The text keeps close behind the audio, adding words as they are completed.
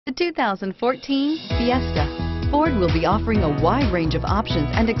The 2014 Fiesta. Ford will be offering a wide range of options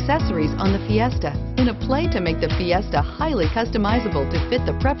and accessories on the Fiesta in a play to make the Fiesta highly customizable to fit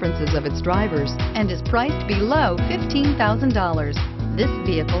the preferences of its drivers and is priced below $15,000. This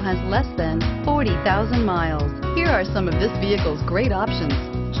vehicle has less than 40,000 miles. Here are some of this vehicle's great options: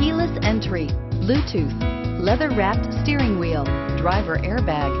 keyless entry, Bluetooth, leather-wrapped steering wheel, driver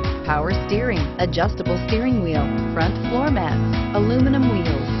airbag, power steering, adjustable steering wheel, front floor mats, aluminum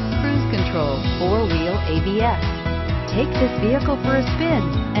wheels, cruise control, four-wheel ABS. Take this vehicle for a spin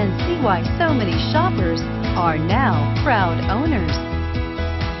and see why so many shoppers are now proud owners.